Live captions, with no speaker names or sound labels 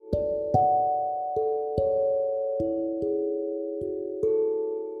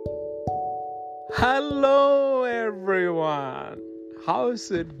Hello, everyone. How's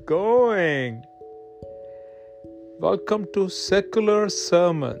it going? Welcome to Secular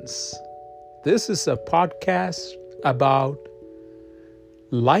Sermons. This is a podcast about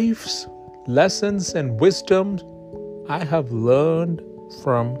life's lessons and wisdom I have learned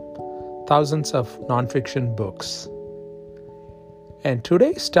from thousands of nonfiction books. And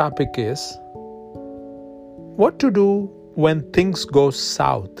today's topic is what to do when things go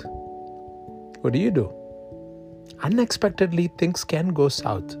south. What do you do? Unexpectedly, things can go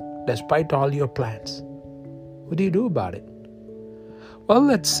south despite all your plans. What do you do about it? Well,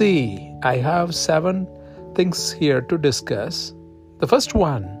 let's see. I have 7 things here to discuss. The first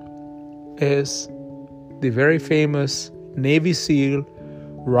one is the very famous Navy SEAL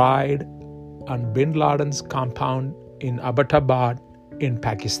raid on Bin Laden's compound in Abbottabad in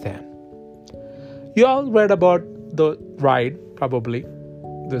Pakistan. You all read about the raid, probably.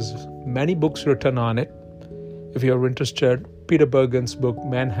 There's many books written on it. If you're interested, Peter Bergen's book,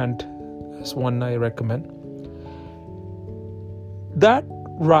 Manhunt, is one I recommend. That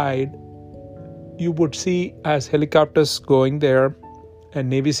raid, you would see as helicopters going there and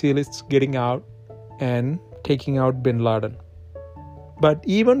Navy SEALs getting out and taking out Bin Laden. But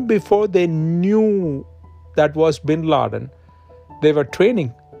even before they knew that was Bin Laden, they were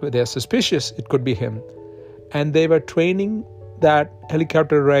training. They're suspicious it could be him. And they were training that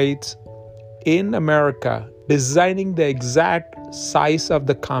helicopter raids in America, designing the exact size of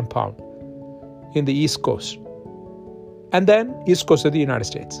the compound in the East Coast. And then, East Coast of the United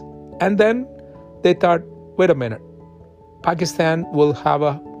States. And then they thought, wait a minute, Pakistan will have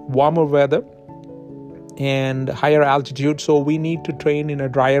a warmer weather and higher altitude, so we need to train in a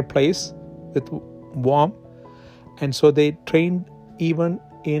drier place with warm. And so they trained even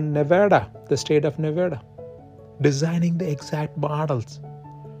in Nevada, the state of Nevada, designing the exact models.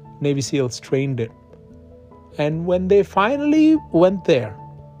 Navy SEALs trained it. And when they finally went there,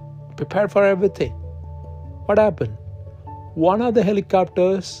 prepared for everything, what happened? One of the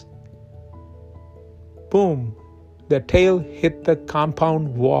helicopters, boom, the tail hit the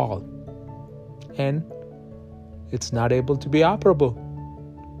compound wall. And it's not able to be operable.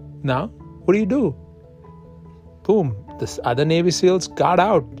 Now, what do? Boom, this other Navy SEALs got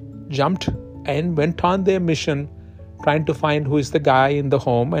out, jumped, and went on their mission trying to find who is the guy in the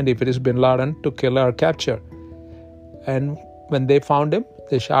home and if it is Bin Laden to kill or capture. And when they found him,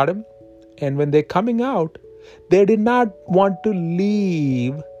 they shot him. And when they're coming out, they did not want to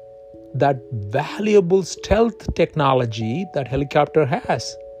leave that valuable stealth technology that helicopter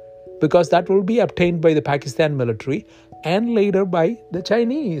has, because that will be obtained by the Pakistan military and later by the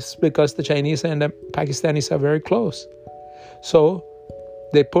Chinese, because the Chinese and the Pakistanis are very close. So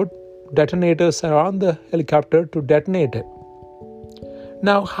they put detonators around the helicopter to detonate it.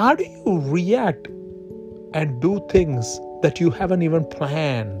 Now, how do you react and do things that you haven't even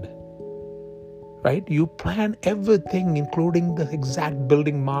planned? Right? You plan everything, including the exact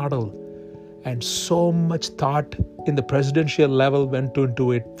building model. And so much thought in the presidential level went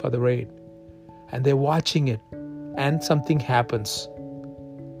into it for the raid. And they're watching it. And something happens.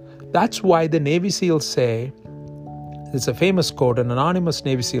 That's why the Navy SEALs say, it's a famous quote, an anonymous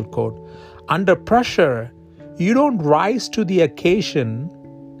Navy SEAL quote, under pressure, you don't rise to the occasion,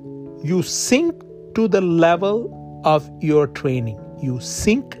 you sink to the level of your training. You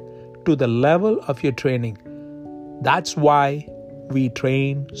sink to the level of your training. That's why we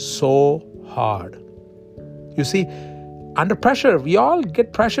train so hard. You see, under pressure, we all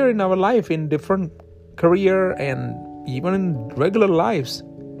get pressure in our life in different career and even in regular lives.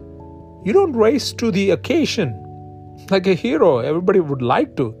 You don't rise to the occasion like a hero. Everybody would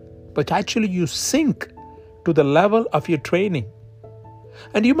like to, but actually you sink to the level of your training.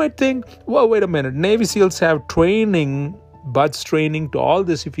 And you might think, well, wait a minute, Navy SEALs have training, buds training to all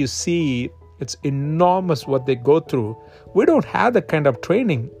this. If you see, it's enormous what they go through. We don't have that kind of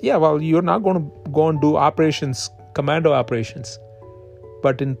training. Yeah, well, you're not going to go and do operations, commando operations.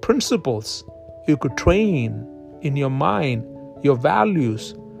 But in principles, you could train in your mind, your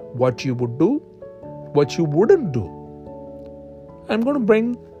values, what you would do, what you wouldn't do. I'm going to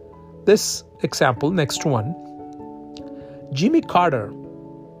bring this example, next one. Jimmy Carter,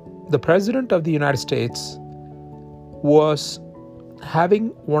 the president of the United States, was having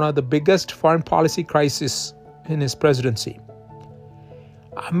one of the biggest foreign policy crises in his presidency.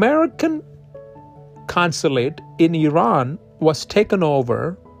 American consulate in Iran was taken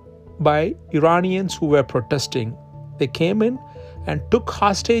over by Iranians who were protesting. They came in and took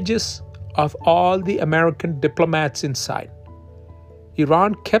hostages of all the American diplomats inside.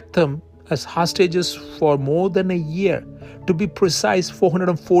 Iran kept them as hostages for more than a year. To be precise,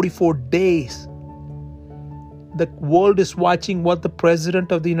 444 days. the world is watching what the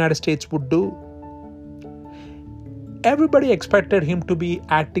President of the United States would do. Everybody expected him to be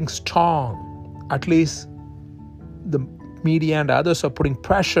acting strong. At least the media and others are putting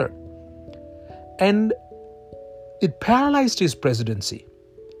pressure. And it paralyzed his presidency.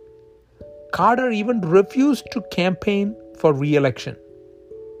 Carter even refused to campaign for re-election.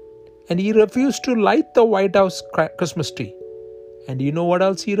 And he refused to light the White House Christmas tree. And you know what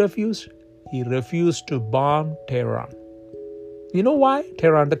else he refused? He refused to bomb Tehran. You know why?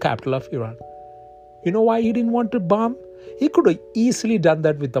 Tehran, the capital of Iran. You know why he didn't want to bomb? He could have easily done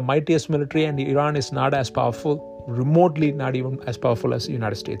that with the mightiest military, and Iran is not as powerful, remotely not even as powerful as the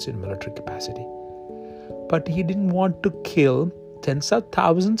United States in military capacity. But he didn't want to kill tens of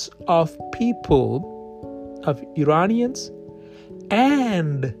thousands of people, of Iranians,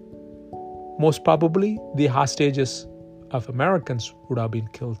 and most probably the hostages of Americans would have been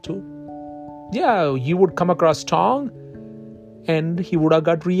killed too. Yeah, he would come across strong and he would have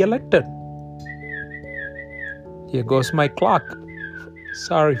got re-elected. Here goes my clock.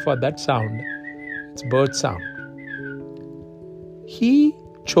 Sorry for that sound. It's bird sound. He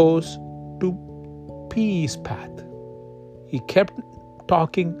chose to peace path. He kept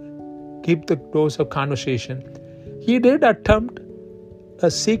talking, keep the doors of conversation. He did attempt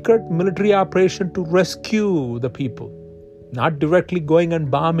a secret military operation to rescue the people, not directly going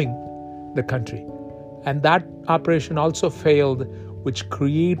and bombing the country. And that operation also failed, which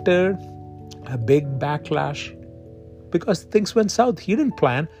created a big backlash because things went south. He didn't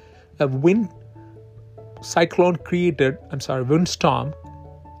plan. A windstorm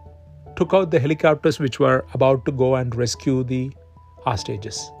took out the helicopters which were about to go and rescue the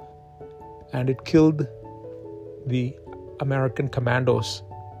hostages. And it killed the American commandos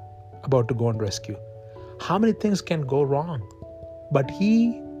about to go and rescue. How many things can go wrong? But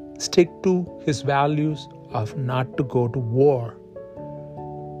he stuck to his values of not to go to war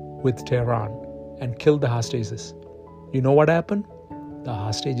with Tehran and kill the hostages. You know what happened? The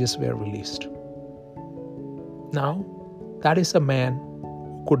hostages were released. Now, that is a man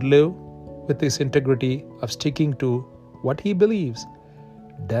who could live with his integrity of sticking to what he believes,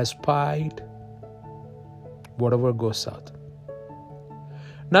 despite whatever goes south.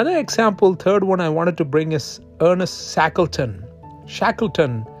 Another example, third one I wanted to bring is Ernest Shackleton.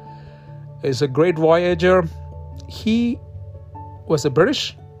 Shackleton is a great voyager. He was a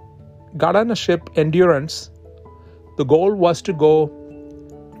British, got on a ship, Endurance. The goal was to go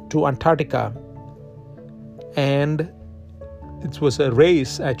to Antarctica. And it was a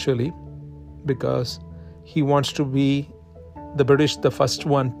race actually, because he wants to be the British, the first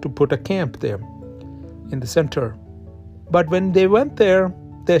one to put a camp there in the center. But when they went there,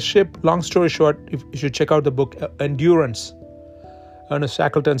 their ship, long story short, if you should check out the book Endurance, Ernest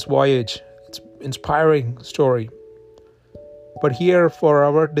Shackleton's voyage. It's an inspiring story. But here for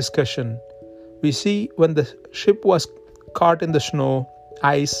our discussion, we see when the ship was caught in the snow,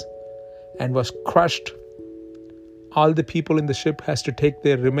 ice, and was crushed, all the people in the ship has to take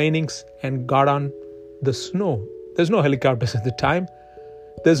their remainings and got on the snow. There's no helicopters at the time.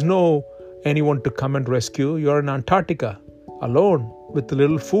 There's no anyone to come and rescue. You're in Antarctica, alone, with a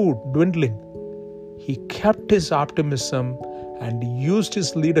little food dwindling. He kept his optimism and used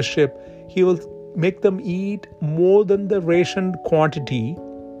his leadership. He will make them eat more than the rationed quantity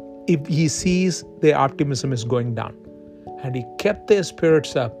if he sees their optimism is going down. And he kept their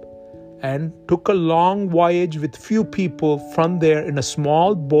spirits up and took a long voyage with few people from there in a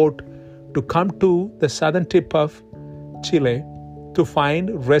small boat to come to the southern tip of Chile to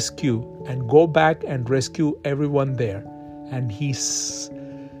find rescue and go back and rescue everyone there. And he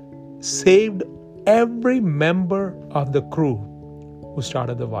saved every member of the crew who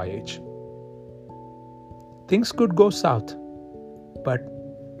started the voyage. Things could go south, but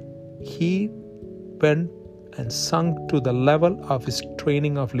he went and sunk to the level of his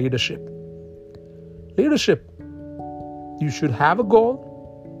training of leadership. Leadership, you should have a goal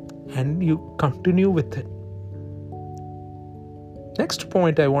and you continue with it. Next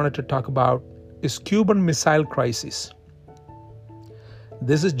point I wanted to talk about is Cuban Missile Crisis.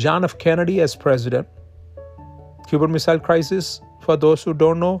 This is John F. Kennedy as president. Cuban Missile Crisis, for those who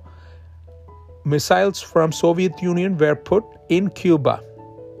don't know, missiles from Soviet Union were put in Cuba,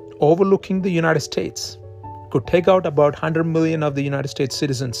 overlooking the United States. Could take out about 100 million of the United States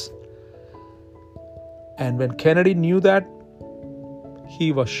citizens. And when Kennedy knew that,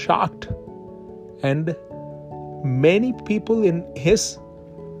 he was shocked. And many people in his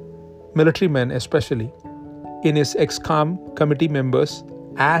military men, especially in his ex-com committee members,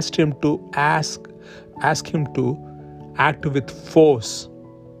 asked him to act with force.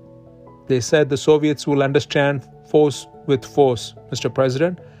 They said the Soviets will understand force, Mr.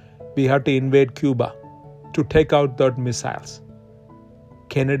 President, we have to invade Cuba to take out those missiles.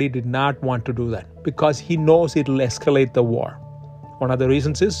 Kennedy did not want to do that because he knows it will escalate the war. One of the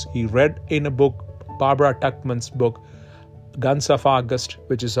reasons is he read in a book, Barbara Tuchman's book, Guns of August,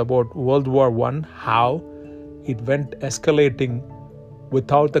 which is about World War I, how it went escalating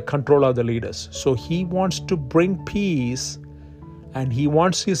without the control of the leaders. So he wants to bring peace, and he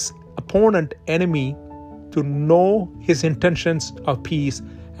wants his opponent, enemy, to know his intentions of peace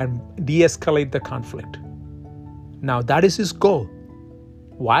and de-escalate the conflict. Now that is his goal.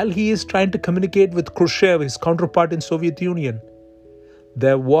 While he is trying to communicate with Khrushchev, his counterpart in Soviet Union,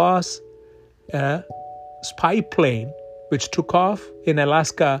 there was a spy plane which took off in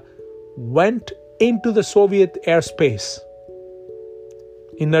Alaska, went into the Soviet airspace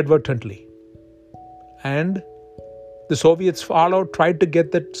inadvertently. And the Soviets followed, tried to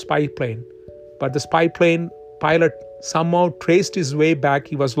get that spy plane. But the spy plane pilot somehow traced his way back.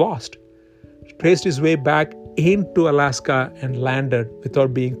 He was lost. Traced his way back into Alaska and landed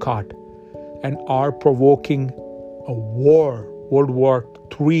without being caught, and are provoking a war, World War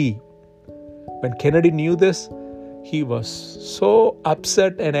III. When Kennedy knew this, he was so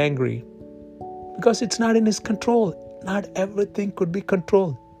upset and angry because it's not in his control. Not everything could be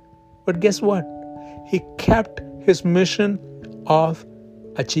controlled. But guess what? He kept his mission of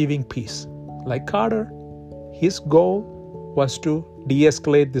achieving peace. Like Carter, his goal was to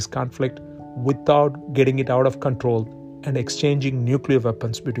de-escalate this conflict without getting it out of control and exchanging nuclear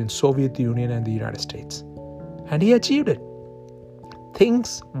weapons between Soviet Union and the United States. And he achieved it.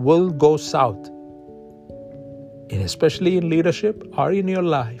 Things will go south, and especially in leadership or in your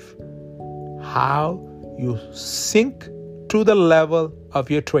life, how you sink to the level of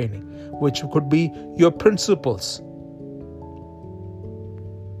your training, which could be your principles.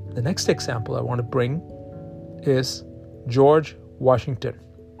 The next example I want to bring is George Washington.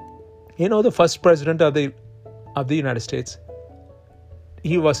 You know, the first president of the United States.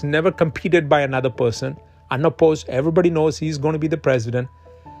 He was never competed by another person, unopposed. Everybody knows he's going to be the president.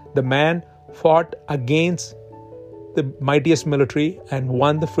 The man fought against the mightiest military and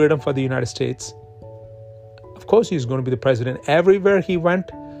won the freedom for the United States. Of course, he's going to be the president. Everywhere he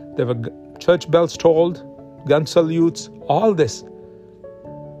went, there were church bells tolled, gun salutes, all this.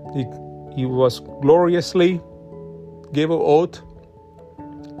 He was gloriously gave an oath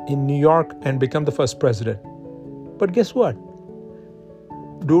in New York and became the first president. But guess what?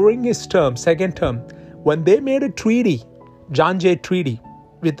 During his term, second term, when they made a treaty, John Jay Treaty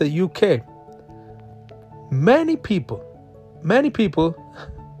with the UK, many people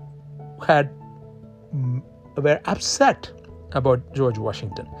were upset about George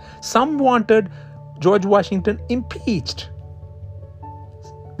Washington. Some wanted George Washington impeached.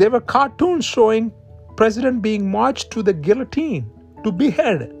 There were cartoons showing president being marched to the guillotine to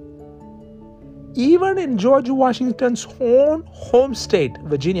behead. Even in George Washington's own home state,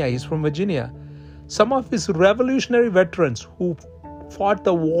 Virginia, he's from Virginia, some of his revolutionary veterans who fought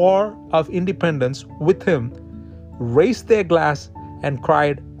the War of Independence with him raised their glass and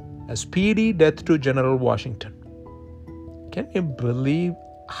cried, "A speedy death to General Washington." Can you believe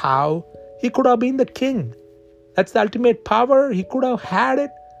how he could have been the king? That's the ultimate power. He could have had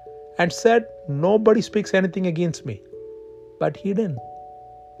it and said, "Nobody speaks anything against me." But he didn't.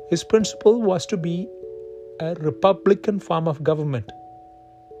 His principle was to be a republican form of government.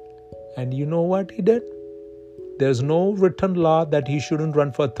 And you know what he did? There's no written law that he shouldn't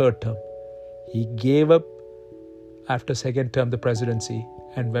run for a third term. He gave up after second term the presidency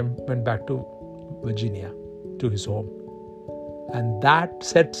and went back to Virginia, to his home. And that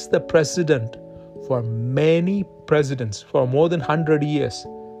sets the precedent for many presidents for more than 100 years.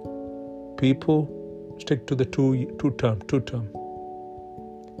 People stick to the two term.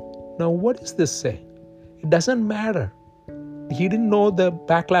 Now, what does this say? It doesn't matter. He didn't know the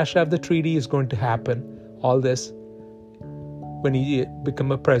backlash of the treaty is going to happen, all this, when he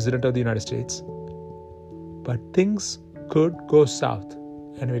became a president of the United States. But things could go south.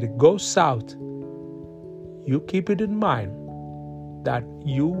 And when it goes south, you keep it in mind that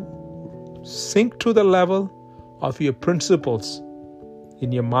you sink to the level of your principles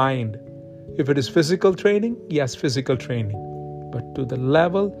in your mind. If it is physical training, yes, physical training. But to the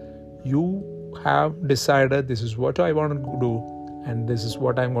level you have decided, this is what I want to do and this is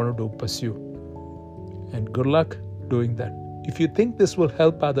what I'm going to do, pursue. And good luck doing that. If you think this will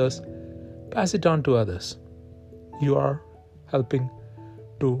help others, pass it on to others. You are helping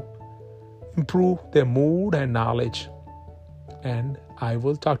to improve their mood and knowledge. And I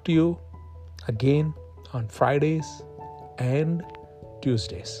will talk to you again on Fridays and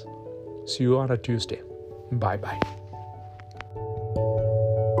Tuesdays. See you on a Tuesday. Bye-bye.